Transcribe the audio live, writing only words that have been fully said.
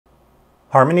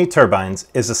Harmony Turbines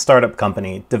is a startup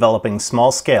company developing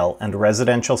small-scale and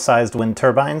residential-sized wind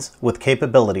turbines with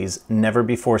capabilities never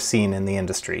before seen in the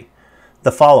industry.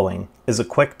 The following is a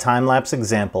quick time-lapse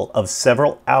example of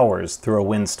several hours through a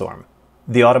windstorm.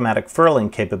 The automatic furling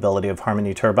capability of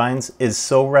Harmony Turbines is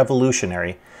so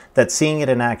revolutionary that seeing it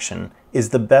in action is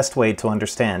the best way to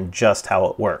understand just how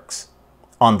it works.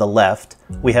 On the left,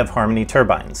 we have Harmony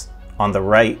Turbines. On the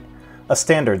right, a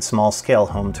standard small-scale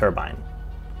home turbine.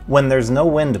 When there's no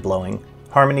wind blowing,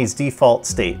 Harmony's default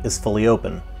state is fully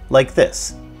open, like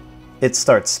this. It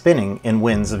starts spinning in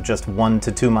winds of just 1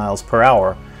 to 2 miles per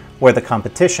hour, where the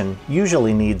competition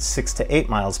usually needs 6 to 8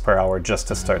 miles per hour just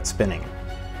to start spinning.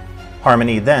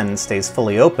 Harmony then stays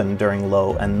fully open during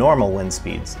low and normal wind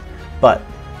speeds, but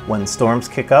when storms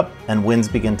kick up and winds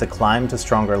begin to climb to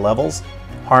stronger levels,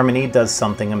 Harmony does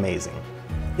something amazing.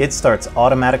 It starts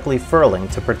automatically furling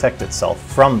to protect itself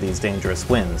from these dangerous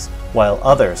winds, while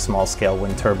other small-scale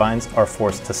wind turbines are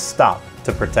forced to stop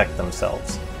to protect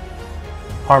themselves.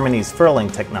 Harmony's furling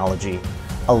technology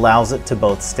allows it to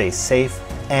both stay safe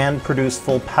and produce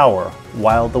full power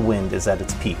while the wind is at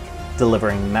its peak,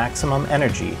 delivering maximum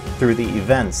energy through the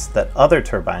events that other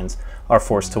turbines are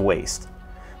forced to waste.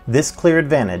 This clear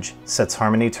advantage sets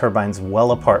Harmony Turbines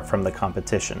well apart from the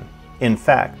competition. In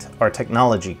fact, our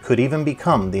technology could even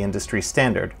become the industry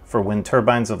standard for wind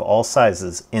turbines of all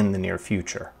sizes in the near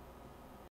future.